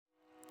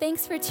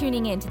Thanks for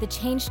tuning in to the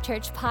Change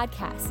Church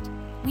podcast.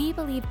 We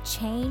believe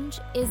change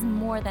is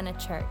more than a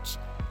church.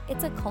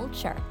 It's a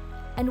culture,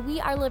 and we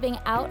are living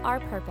out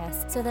our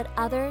purpose so that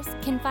others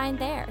can find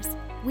theirs.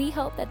 We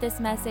hope that this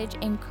message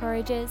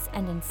encourages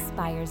and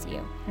inspires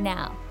you.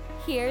 Now,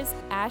 here's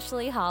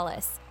Ashley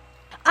Hollis.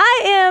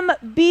 I am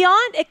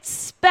beyond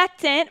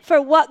expectant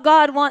for what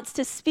God wants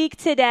to speak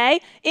today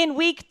in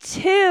week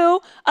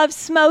 2 of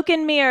Smoke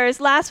and Mirrors.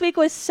 Last week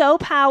was so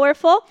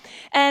powerful,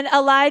 and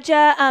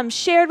Elijah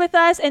shared with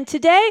us, and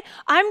today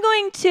I'm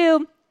going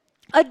to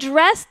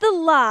address the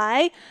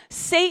lie,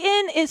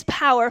 Satan is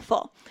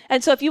powerful.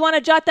 And so if you want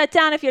to jot that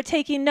down, if you're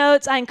taking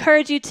notes, I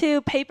encourage you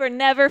to. Paper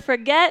never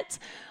forgets.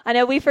 I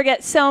know we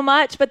forget so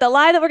much, but the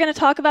lie that we're going to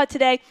talk about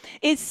today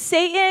is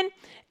Satan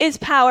is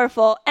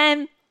powerful.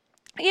 And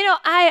you know,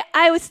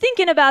 I was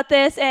thinking about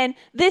this, and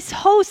this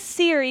whole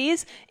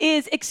series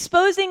is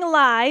exposing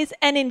lies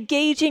and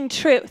engaging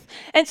truth.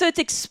 And so it's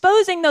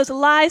exposing those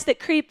lies that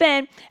creep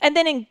in and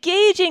then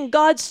engaging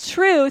God's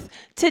truth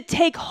to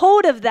take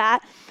hold of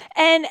that.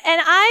 And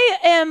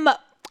I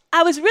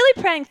was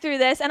really praying through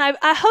this, and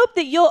I hope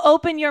that you'll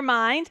open your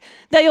mind,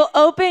 that you'll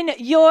open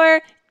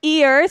your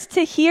ears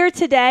to hear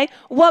today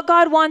what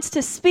God wants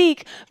to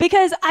speak,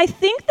 because I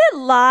think that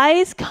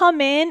lies come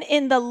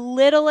in the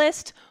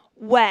littlest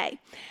way.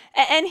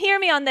 And hear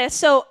me on this.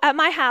 So at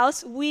my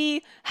house,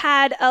 we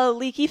had a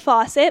leaky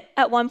faucet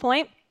at one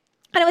point,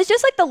 and it was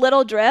just like the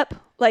little drip,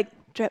 like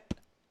drip,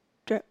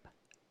 drip,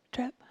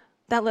 drip.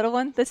 That little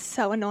one, that's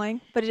so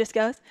annoying, but it just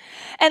goes.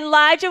 And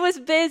Elijah was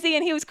busy,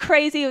 and he was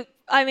crazy.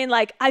 I mean,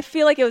 like, I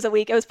feel like it was a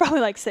week. It was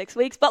probably like 6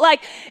 weeks, but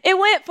like it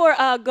went for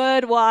a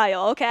good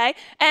while, okay?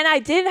 And I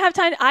didn't have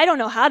time. I don't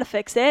know how to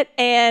fix it.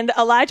 And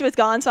Elijah was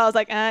gone, so I was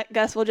like,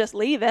 guess we'll just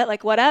leave it,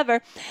 like whatever.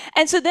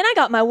 And so then I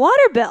got my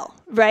water bill,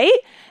 right?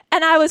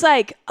 And I was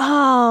like,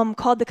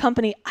 called the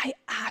company.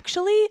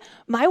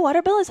 My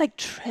water bill is like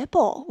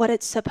triple what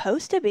it's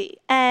supposed to be.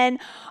 And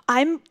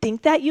I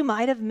think that you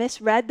might have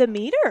misread the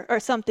meter or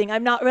something.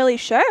 I'm not really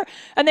sure.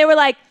 And they were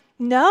like,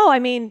 no, I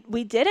mean,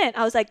 we didn't.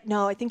 I was like,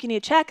 no, I think you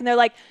need to check. And they're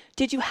like,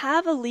 did you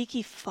have a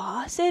leaky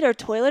faucet or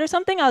toilet or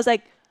something? I was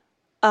like,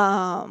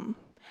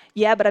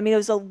 yeah, but I mean, it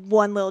was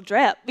one little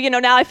drip. You know,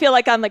 now I feel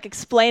like I'm like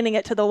explaining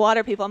it to the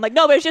water people. I'm like,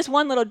 no, but it's just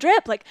one little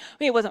drip. Like, I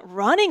mean, it wasn't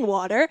running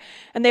water.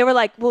 And they were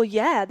like, well,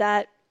 yeah,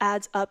 that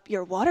adds up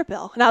your water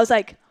bill. And I was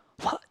like,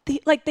 what?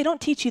 They don't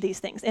teach you these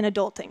things in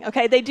adulting,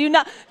 okay? They do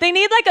not. They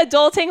need like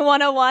adulting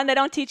 101. They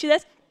don't teach you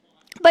this.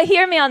 But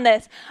hear me on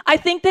this. I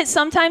think that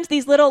sometimes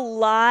these little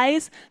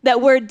lies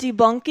that we're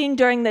debunking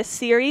during this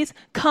series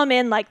come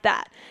in like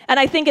that. And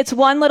I think it's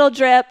one little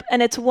drip,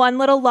 and it's one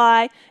little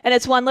lie, and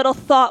it's one little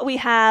thought we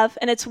have,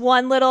 and it's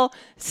one little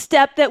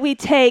step that we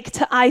take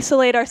to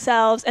isolate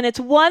ourselves, and it's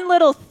one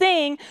little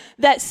thing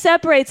that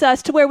separates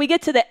us to where we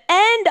get to the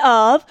end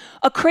of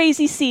a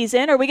crazy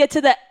season, or we get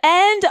to the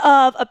end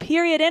of a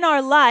period in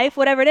our life,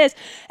 whatever it is,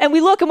 and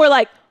we look and we're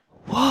like,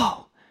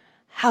 whoa,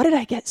 how did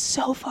I get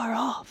so far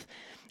off?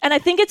 And I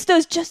think it's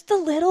just the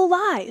little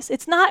lies.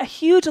 It's not a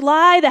huge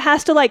lie that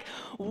has to like,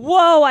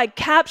 whoa, I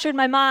captured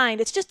my mind.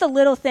 It's just the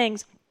little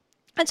things.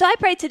 And so I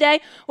pray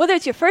today, whether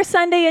it's your first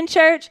Sunday in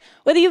church,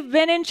 whether you've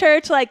been in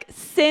church like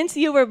since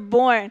you were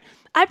born,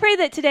 I pray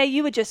that today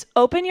you would just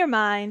open your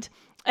mind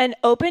and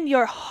open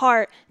your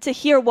heart to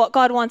hear what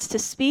God wants to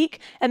speak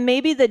and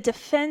maybe the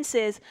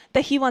defenses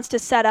that he wants to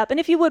set up.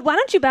 And if you would, why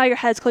don't you bow your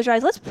heads, close your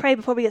eyes. Let's pray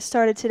before we get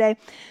started today.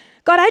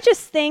 God, I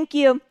just thank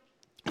you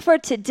for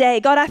today.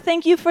 God, I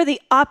thank you for the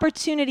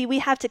opportunity we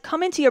have to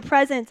come into your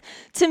presence,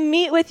 to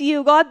meet with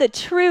you, God, the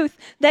truth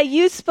that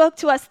you spoke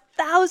to us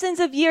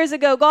thousands of years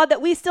ago, God,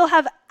 that we still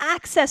have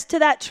access to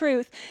that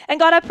truth. And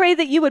God, I pray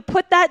that you would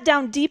put that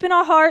down deep in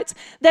our hearts,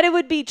 that it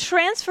would be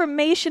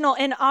transformational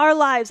in our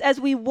lives as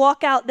we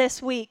walk out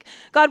this week.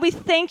 God, we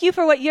thank you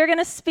for what you're going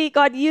to speak.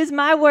 God, use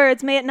my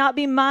words. May it not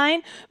be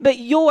mine, but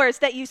yours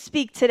that you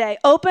speak today.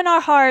 Open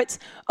our hearts,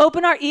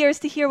 open our ears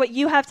to hear what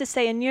you have to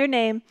say in your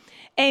name.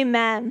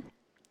 Amen.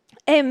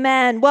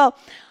 Amen. Well,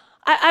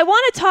 I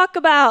want to talk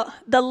about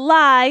the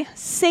lie,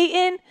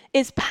 Satan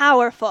is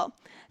powerful.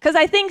 Because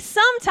I think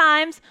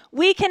sometimes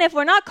we can, if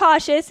we're not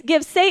cautious,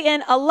 give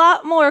Satan a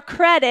lot more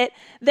credit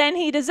than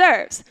he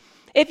deserves.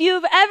 If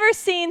you've ever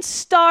seen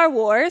Star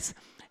Wars,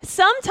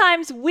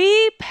 sometimes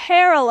we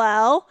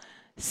parallel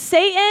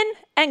Satan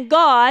and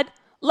God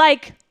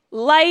like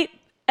light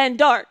and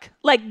dark,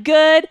 like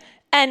good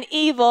and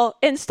evil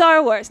in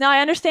Star Wars. Now,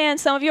 I understand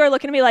some of you are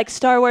looking at me like,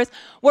 Star Wars,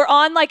 we're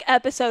on like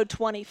episode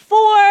 24.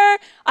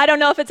 I don't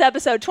know if it's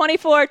episode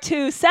 24,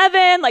 2,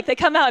 7, like they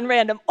come out in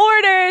random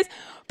orders,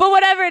 but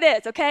whatever it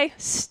is, okay?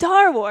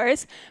 Star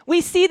Wars,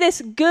 we see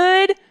this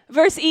good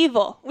versus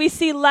evil. We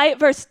see light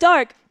versus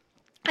dark.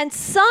 And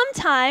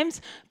sometimes,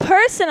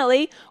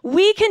 personally,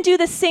 we can do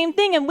the same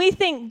thing, and we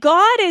think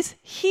God is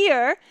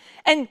here,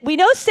 and we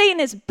know Satan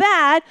is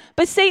bad,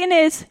 but Satan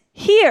is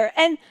here.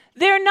 And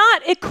they're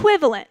not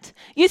equivalent.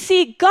 You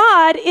see,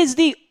 God is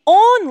the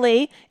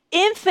only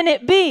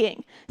infinite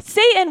being.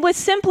 Satan was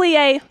simply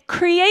a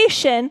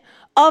creation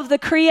of the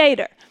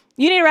Creator.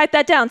 You need to write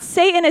that down.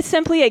 Satan is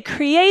simply a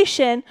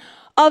creation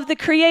of the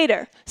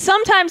Creator.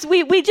 Sometimes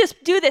we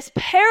just do this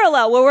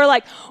parallel where we're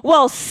like,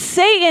 well,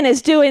 Satan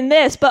is doing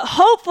this, but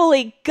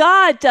hopefully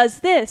God does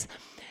this.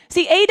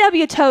 See,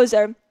 A.W.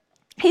 Tozer,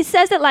 he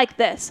says it like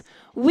this.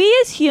 We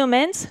as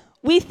humans,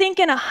 we think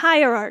in a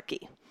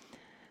hierarchy.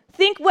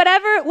 Think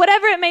whatever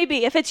it may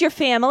be. If it's your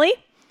family,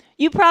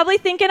 you probably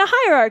think in a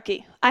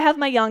hierarchy. I have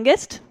my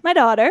youngest, my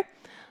daughter.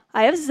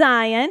 I have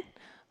Zion.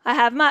 I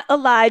have my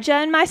Elijah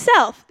and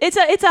myself. It's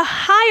a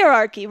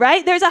hierarchy,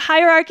 right? There's a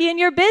hierarchy in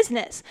your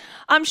business.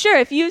 I'm sure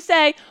if you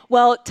say,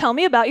 well, tell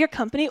me about your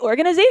company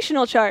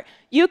organizational chart,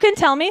 you can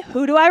tell me,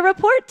 who do I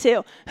report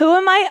to? Who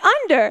am I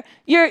under?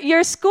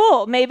 Your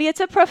school, maybe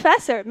it's a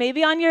professor.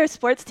 Maybe on your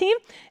sports team,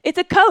 it's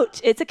a coach,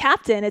 it's a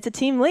captain, it's a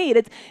team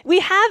lead. We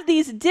have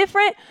these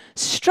different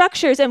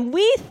structures, and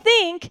we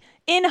think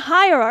in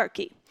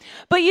hierarchy.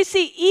 But you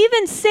see,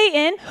 even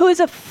Satan, who is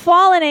a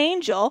fallen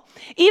angel,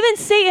 even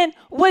Satan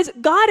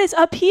God is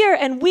up here,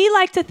 and we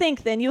like to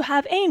think then you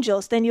have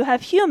angels, then you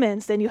have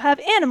humans, then you have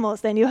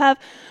animals, then you have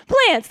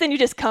plants, then you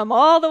just come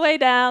all the way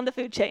down the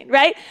food chain,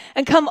 right?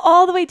 And come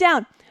all the way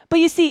down. But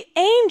you see,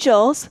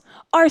 angels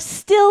are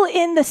still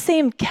in the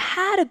same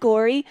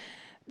category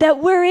that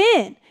we're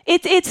in.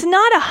 It's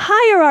not a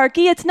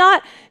hierarchy. It's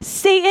not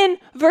Satan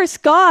versus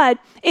God.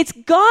 It's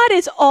God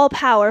is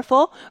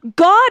all-powerful.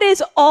 God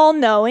is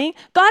all-knowing.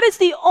 God is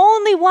the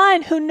only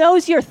one who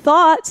knows your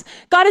thoughts.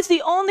 God is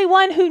the only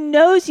one who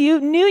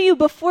knew you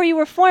before you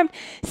were formed.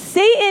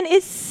 Satan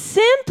is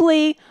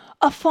simply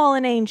a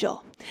fallen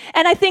angel.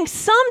 And I think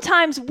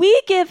sometimes we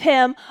give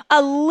him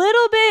a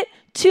little bit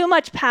too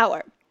much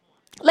power.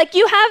 Like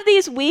you have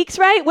these weeks,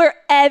 right, where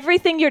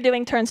everything you're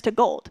doing turns to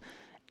gold.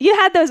 You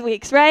had those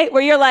weeks, right,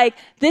 where you're like,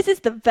 this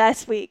is the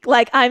best week.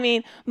 Like, I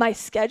mean, my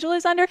schedule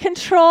is under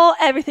control.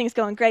 Everything's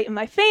going great in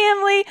my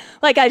family.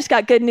 Like, I just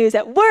got good news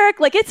at work.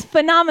 Like, it's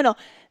phenomenal.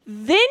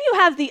 Then you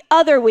have the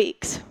other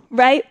weeks,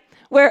 right,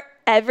 where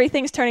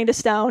everything's turning to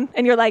stone.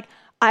 And you're like,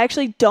 I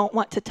actually don't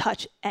want to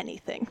touch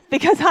anything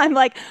because I'm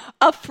like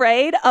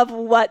afraid of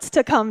what's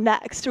to come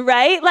next,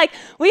 right? Like,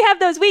 we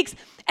have those weeks.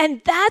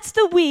 And that's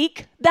the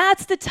week,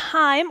 that's the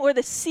time or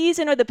the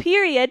season or the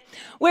period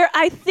where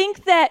I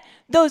think that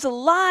those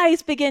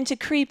lies begin to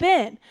creep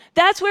in.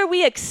 That's where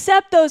we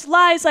accept those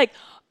lies like,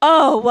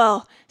 oh,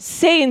 well,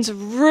 Satan's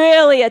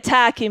really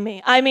attacking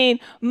me. I mean,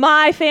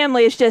 my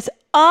family is just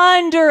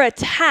under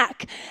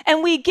attack.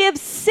 And we give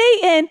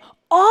Satan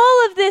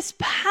all of this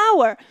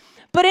power.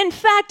 But in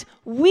fact,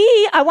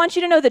 I want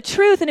you to know the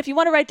truth. And if you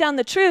want to write down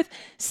the truth,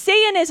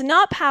 Satan is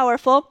not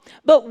powerful,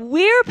 but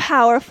we're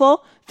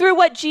powerful through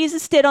what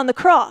Jesus did on the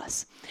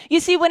cross. You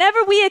see,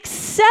 whenever we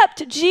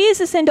accept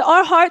Jesus into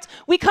our hearts,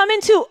 we come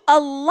into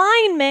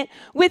alignment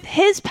with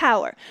his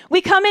power.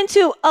 We come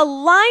into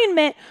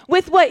alignment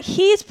with what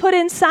he's put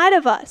inside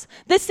of us.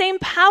 The same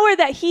power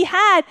that he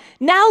had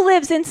now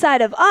lives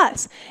inside of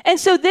us. And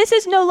so this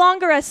is no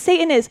longer as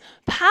Satan is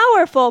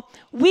powerful.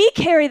 We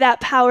carry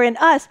that power in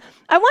us.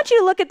 I want you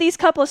to look at these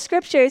couple of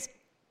scriptures.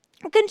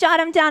 You can jot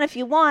them down if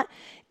you want.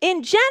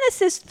 In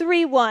Genesis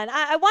 3:1,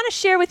 I want to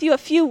share with you a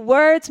few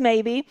words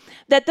maybe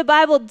that the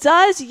Bible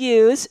does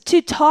use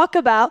to talk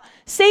about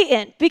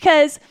Satan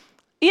because,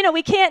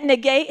 we can't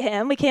negate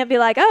him. We can't be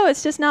like, oh,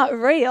 it's just not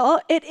real.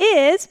 It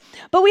is,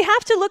 but we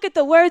have to look at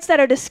the words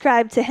that are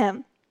described to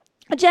him.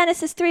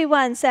 Genesis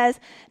 3:1 says,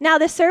 "Now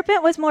the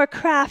serpent was more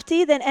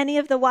crafty than any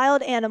of the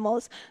wild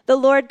animals the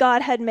Lord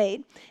God had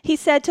made. He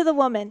said to the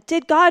woman,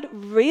 'Did God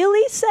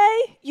really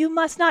say you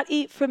must not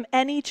eat from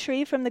any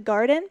tree from the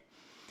garden?'"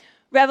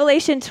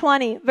 Revelation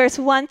 20, verse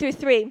 1 through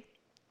 3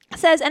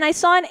 says, "And I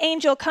saw an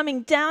angel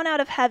coming down out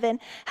of heaven,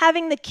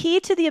 having the key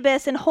to the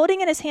abyss and holding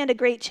in his hand a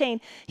great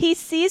chain. He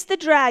seized the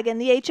dragon,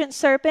 the ancient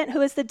serpent, who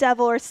is the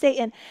devil or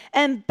Satan,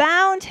 and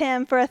bound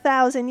him for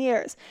 1,000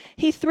 years.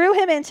 He threw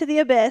him into the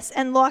abyss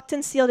and locked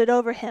and sealed it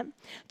over him,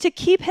 to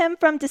keep him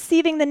from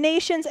deceiving the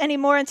nations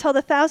anymore until the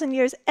 1,000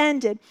 years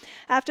ended.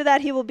 After that,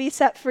 he will be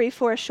set free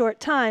for a short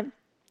time."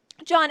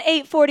 John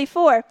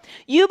 8:44,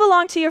 "You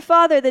belong to your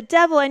father, the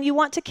devil, and you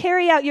want to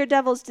carry out your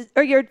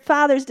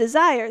father's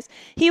desires.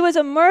 He was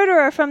a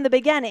murderer from the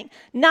beginning,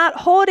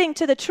 not holding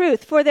to the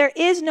truth, for there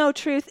is no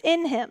truth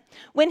in him.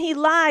 When he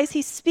lies,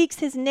 he speaks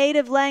his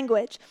native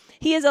language.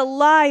 He is a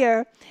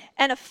liar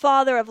and a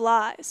father of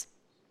lies."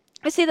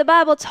 You see, the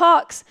Bible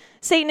talks,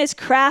 Satan is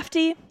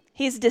crafty,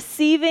 he's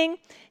deceiving,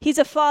 he's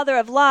a father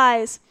of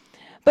lies,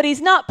 but he's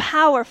not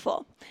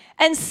powerful.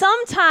 And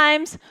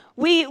sometimes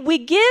we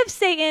give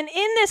Satan,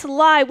 in this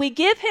lie, we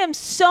give him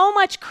so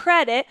much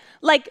credit,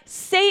 like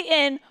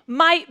Satan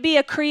might be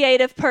a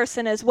creative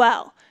person as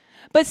well.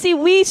 But see,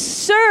 we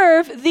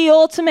serve the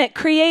ultimate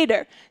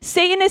creator.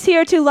 Satan is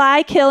here to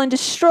lie, kill, and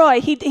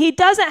destroy. He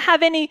doesn't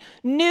have any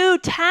new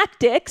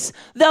tactics,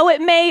 though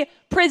it may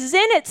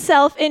present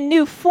itself in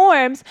new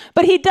forms,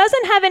 but he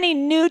doesn't have any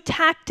new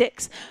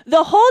tactics.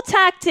 The whole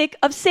tactic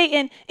of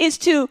Satan is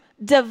to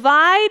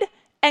divide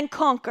and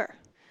conquer.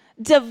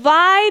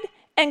 Divide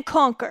and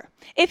conquer.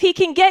 If he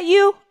can get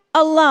you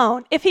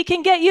alone, if he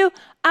can get you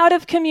out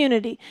of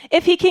community,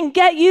 if he can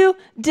get you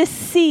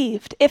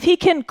deceived, if he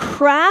can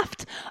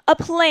craft a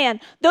plan,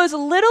 those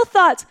little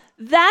thoughts,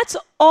 that's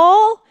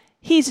all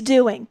he's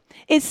doing,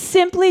 is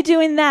simply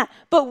doing that.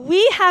 But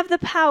we have the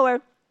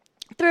power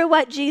through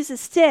what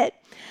Jesus did.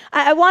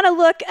 I want to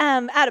look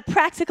at a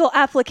practical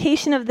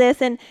application of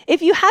this. And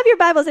if you have your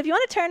Bibles, if you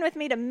want to turn with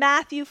me to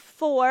Matthew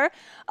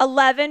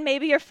 4:11,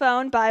 maybe your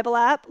phone Bible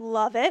app,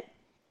 love it.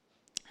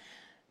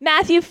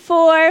 Matthew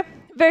 4,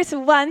 verse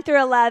 1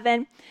 through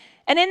 11.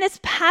 And in this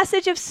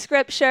passage of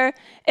Scripture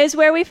is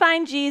where we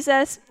find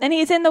Jesus, and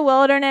he's in the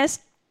wilderness,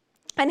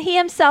 and he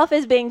himself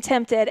is being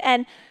tempted.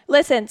 And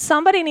listen,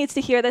 somebody needs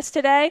to hear this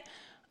today.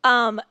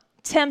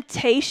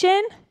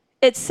 Temptation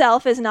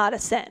itself is not a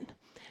sin.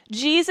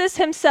 Jesus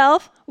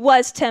himself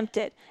was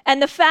tempted. And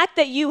the fact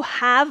that you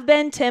have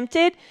been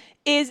tempted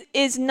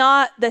is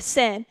not the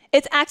sin.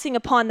 It's acting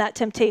upon that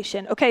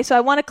temptation. Okay, so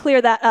I want to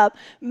clear that up.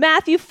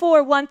 Matthew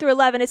 4, 1 through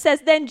 11, it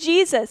says, Then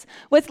Jesus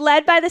was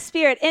led by the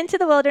Spirit into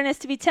the wilderness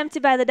to be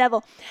tempted by the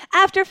devil.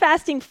 After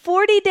fasting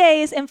 40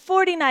 days and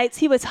 40 nights,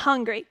 he was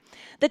hungry.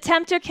 The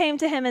tempter came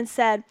to him and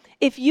said,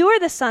 If you are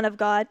the Son of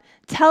God,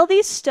 tell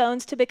these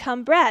stones to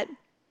become bread.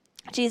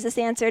 Jesus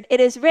answered, It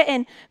is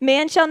written,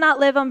 man shall not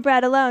live on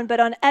bread alone,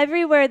 but on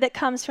every word that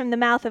comes from the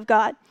mouth of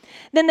God.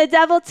 Then the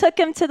devil took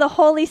him to the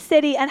holy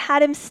city and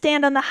had him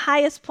stand on the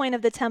highest point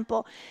of the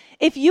temple.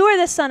 If you are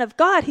the Son of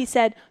God, he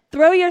said,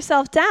 throw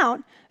yourself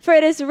down, for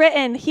it is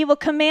written, he will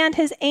command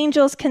his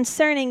angels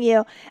concerning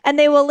you, and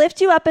they will lift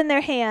you up in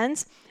their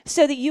hands,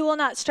 so that you will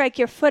not strike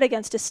your foot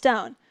against a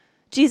stone.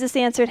 Jesus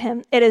answered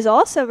him, It is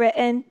also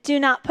written, do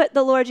not put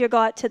the Lord your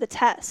God to the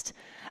test.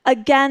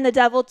 Again, the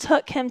devil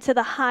took him to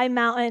the high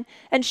mountain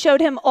and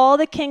showed him all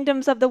the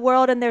kingdoms of the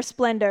world and their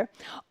splendor.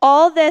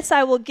 All this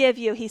I will give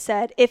you, he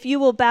said, if you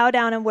will bow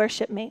down and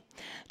worship me.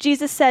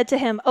 Jesus said to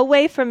him,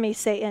 Away from me,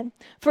 Satan,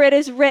 for it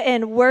is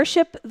written,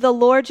 worship the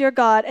Lord your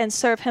God and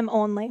serve him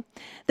only.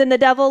 Then the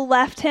devil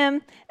left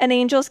him, and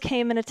angels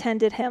came and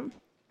attended him.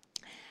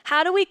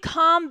 How do we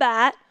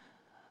combat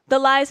the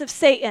lies of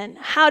Satan?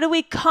 How do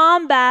we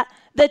combat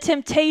the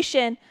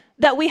temptation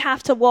that we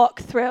have to walk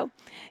through?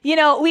 You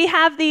know, we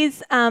have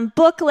these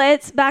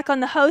booklets back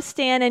on the host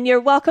stand, and you're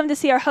welcome to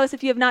see our host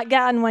if you have not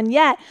gotten one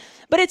yet.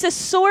 But it's a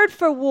sword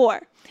for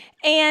war.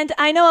 And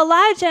I know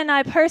Elijah and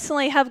I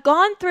personally have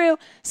gone through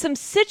some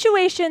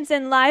situations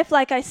in life,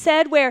 like I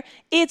said, where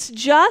it's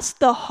just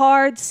the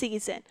hard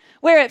season,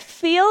 where it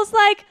feels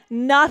like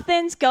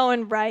nothing's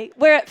going right,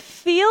 where it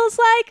feels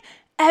like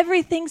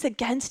everything's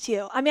against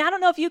you. I mean, I don't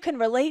know if you can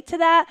relate to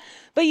that,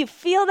 but you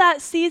feel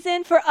that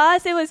season. For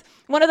us, it was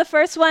one of the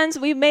first ones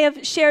we may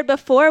have shared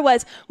before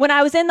was when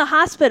I was in the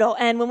hospital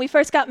and when we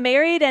first got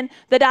married and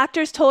the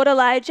doctors told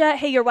Elijah,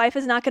 hey, your wife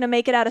is not going to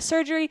make it out of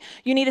surgery.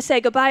 You need to say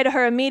goodbye to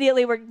her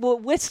immediately.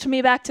 Whisked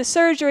me back to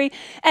surgery.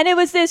 And it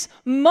was this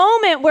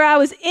moment where I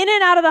was in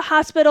and out of the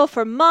hospital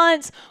for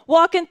months,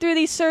 walking through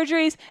these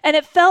surgeries, and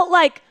it felt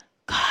like,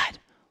 God,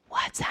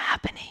 what's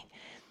happening?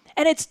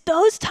 And it's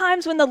those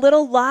times when the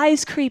little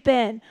lies creep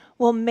in.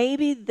 Well,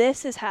 maybe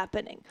this is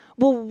happening.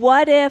 Well,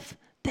 what if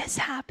this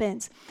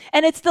happens?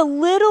 And it's the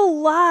little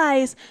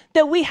lies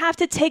that we have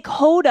to take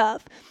hold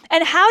of.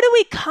 And how do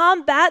we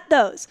combat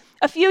those?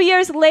 A few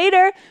years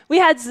later, we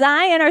had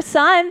Zion, our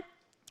son,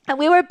 and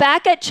we were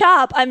back at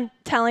CHOP. I'm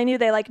telling you,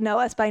 they know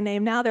us by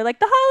name now. They're like,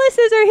 the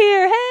Hollises are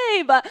here,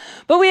 hey.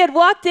 But we had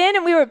walked in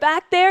and we were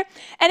back there.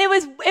 And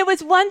it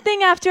was one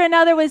thing after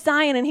another with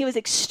Zion, and he was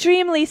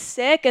extremely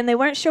sick and they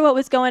weren't sure what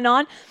was going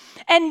on.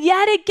 And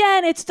yet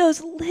again, it's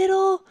those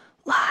little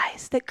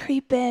lies that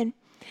creep in.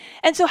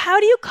 And so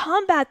how do you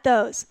combat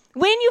those?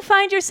 When you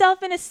find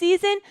yourself in a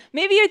season,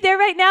 maybe you're there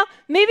right now,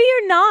 maybe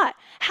you're not.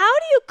 How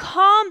do you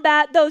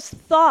combat those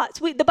thoughts?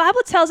 The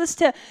Bible tells us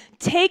to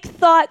take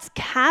thoughts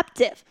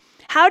captive.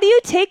 How do you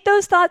take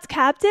those thoughts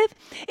captive?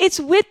 It's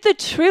with the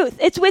truth.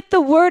 It's with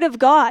the Word of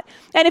God.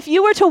 And if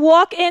you were to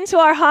walk into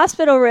our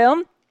hospital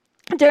room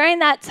during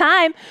that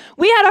time,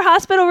 we had our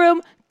hospital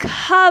room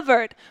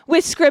covered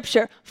with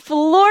Scripture,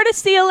 floor to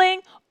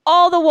ceiling,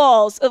 all the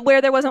walls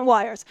where there wasn't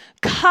wires,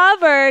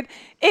 covered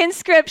in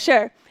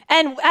Scripture.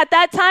 And at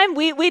that time,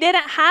 we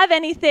didn't have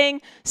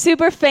anything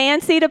super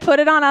fancy to put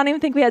it on. I don't even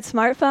think we had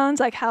smartphones.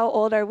 Like, how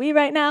old are we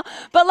right now?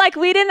 But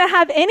we didn't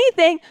have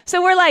anything.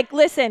 So we're like,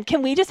 listen,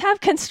 can we just have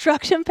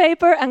construction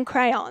paper and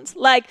crayons?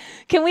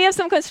 Can we have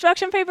some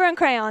construction paper and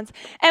crayons?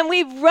 And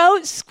we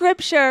wrote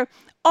Scripture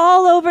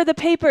all over the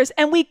papers,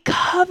 and we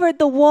covered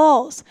the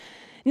walls.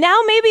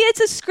 Now maybe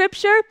it's a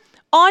Scripture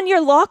on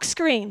your lock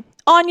screen,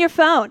 on your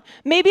phone.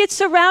 Maybe it's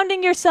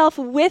surrounding yourself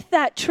with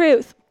that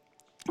truth.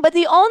 But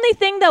the only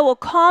thing that will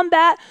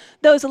combat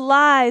those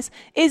lies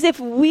is if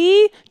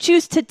we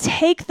choose to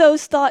take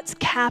those thoughts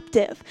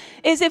captive,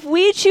 is if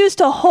we choose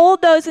to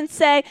hold those and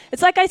say,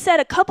 it's like I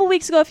said a couple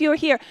weeks ago if you were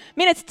here,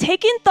 it's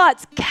taking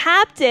thoughts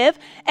captive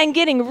and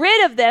getting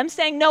rid of them,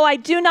 saying, no, I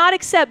do not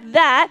accept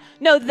that.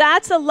 No,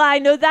 that's a lie.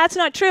 No, that's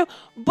not true.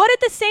 But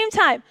at the same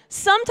time,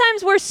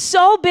 sometimes we're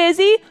so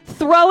busy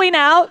throwing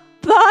out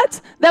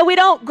thoughts, that we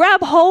don't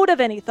grab hold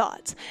of any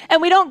thoughts.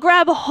 And we don't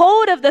grab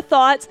hold of the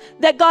thoughts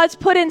that God's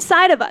put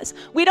inside of us.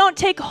 We don't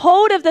take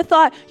hold of the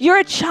thought, you're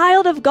a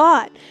child of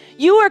God.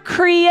 You are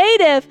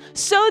creative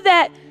so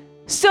that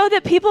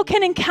people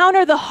can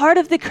encounter the heart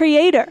of the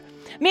Creator.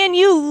 Man,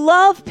 you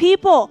love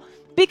people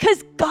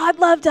because God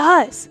loved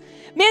us.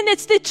 Man,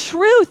 it's the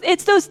truth.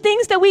 It's those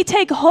things that we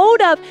take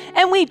hold of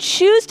and we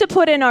choose to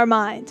put in our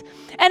mind.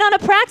 And on a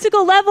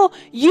practical level,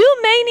 you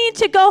may need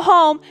to go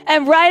home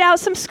and write out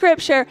some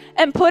scripture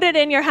and put it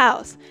in your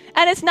house.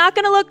 And it's not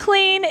going to look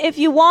clean. If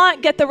you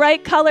want, get the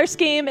right color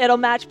scheme. It'll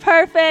match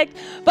perfect.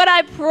 But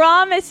I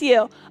promise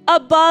you,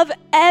 above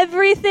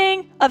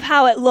everything of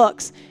how it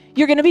looks,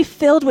 you're going to be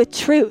filled with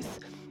truth.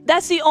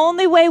 That's the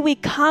only way we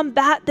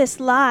combat this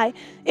lie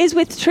is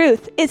with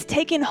truth, is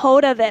taking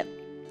hold of it.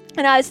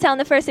 And I was telling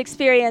the first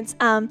experience,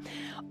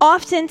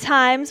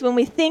 oftentimes when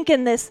we think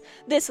in this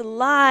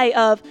lie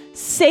of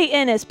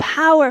Satan is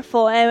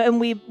powerful and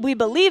we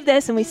believe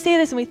this and we say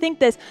this and we think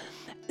this,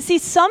 see,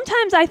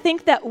 sometimes I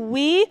think that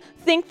we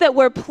think that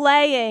we're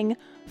playing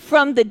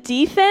from the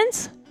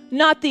defense,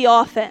 not the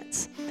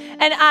offense.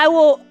 And I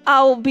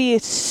will be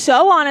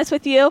so honest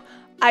with you.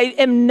 I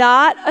am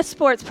not a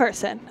sports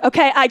person,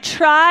 okay? I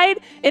tried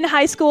in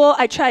high school.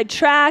 I tried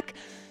track.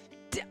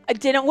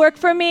 It didn't work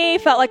for me.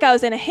 Felt like I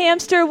was in a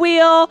hamster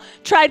wheel.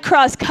 Tried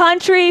cross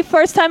country.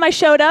 First time I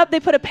showed up, they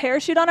put a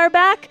parachute on our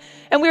back,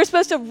 and we were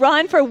supposed to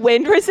run for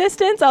wind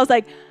resistance. I was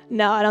like,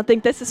 no, I don't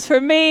think this is for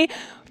me.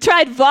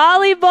 Tried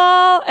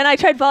volleyball, and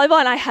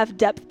I have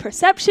depth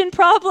perception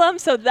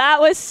problems, so that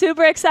was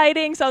super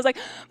exciting. So I was like,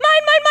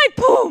 mine,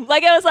 boom.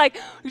 Like, it was like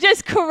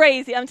just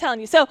crazy, I'm telling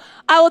you. So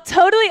I will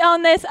totally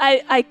own this.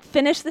 I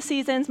finished the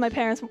seasons. My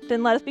parents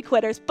didn't let us be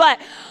quitters, but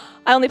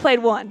I only played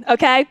one,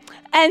 okay?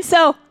 And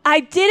so I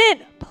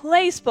didn't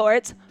play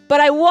sports, but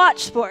I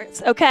watched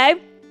sports,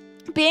 okay?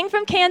 Being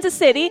from Kansas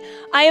City,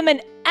 I am an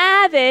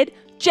avid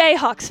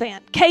Jayhawks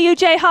fan. KU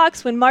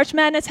Jayhawks, when March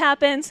Madness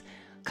happens,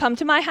 come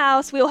to my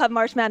house. We will have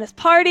March Madness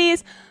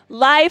parties.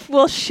 Life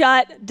will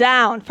shut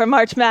down for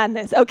March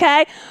Madness,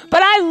 okay?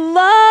 But I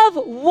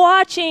love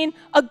watching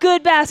a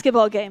good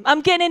basketball game.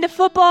 I'm getting into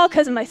football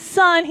because of my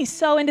son. He's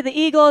so into the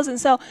Eagles, and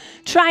so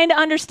trying to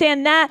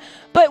understand that.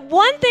 But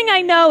one thing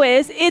I know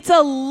is it's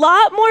a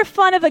lot more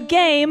fun of a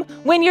game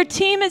when your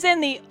team is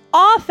in the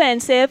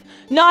offensive,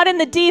 not in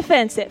the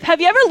defensive.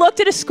 Have you ever looked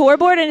at a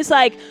scoreboard and it's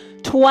like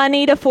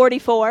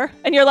 20-44,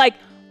 and you're like,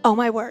 oh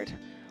my word.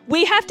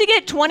 We have to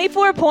get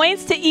 24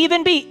 points to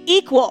even be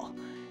equal.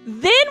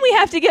 Then we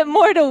have to get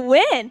more to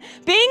win.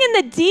 Being in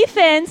the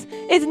defense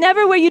is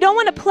never where you don't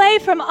want to play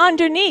from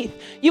underneath.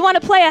 You want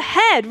to play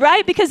ahead,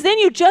 right? Because then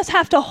you just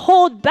have to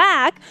hold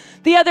back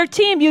the other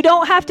team. You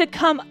don't have to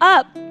come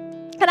up.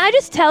 Can I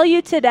just tell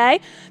you today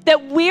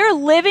that we're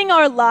living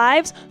our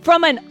lives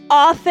from an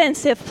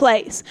offensive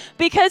place?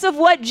 Because of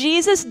what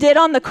Jesus did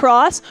on the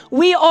cross,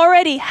 we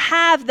already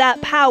have that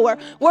power.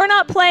 We're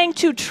not playing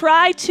to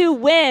try to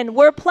win.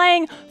 We're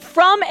playing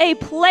from a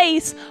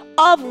place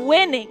of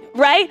winning,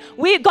 right?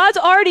 God's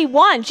already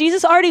won.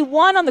 Jesus already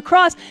won on the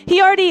cross.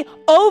 He already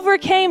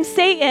overcame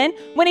Satan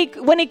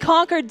when he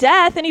conquered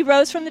death and he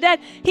rose from the dead.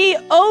 He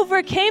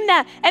overcame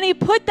that, and he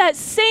put that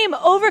same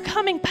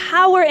overcoming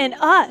power in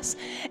us.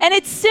 And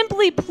it's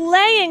simply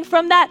playing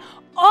from that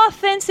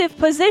offensive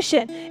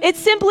position. It's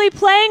simply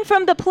playing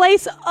from the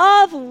place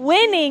of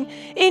winning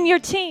in your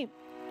team.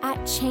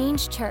 At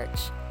Change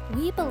Church,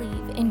 we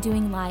believe in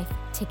doing life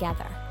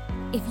together.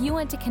 If you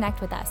want to connect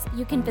with us,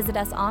 you can visit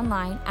us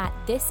online at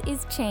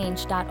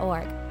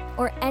thisischange.org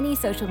or any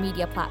social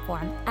media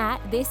platform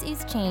at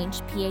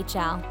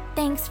thisischangephl.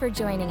 Thanks for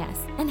joining us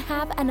and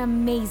have an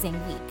amazing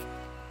week.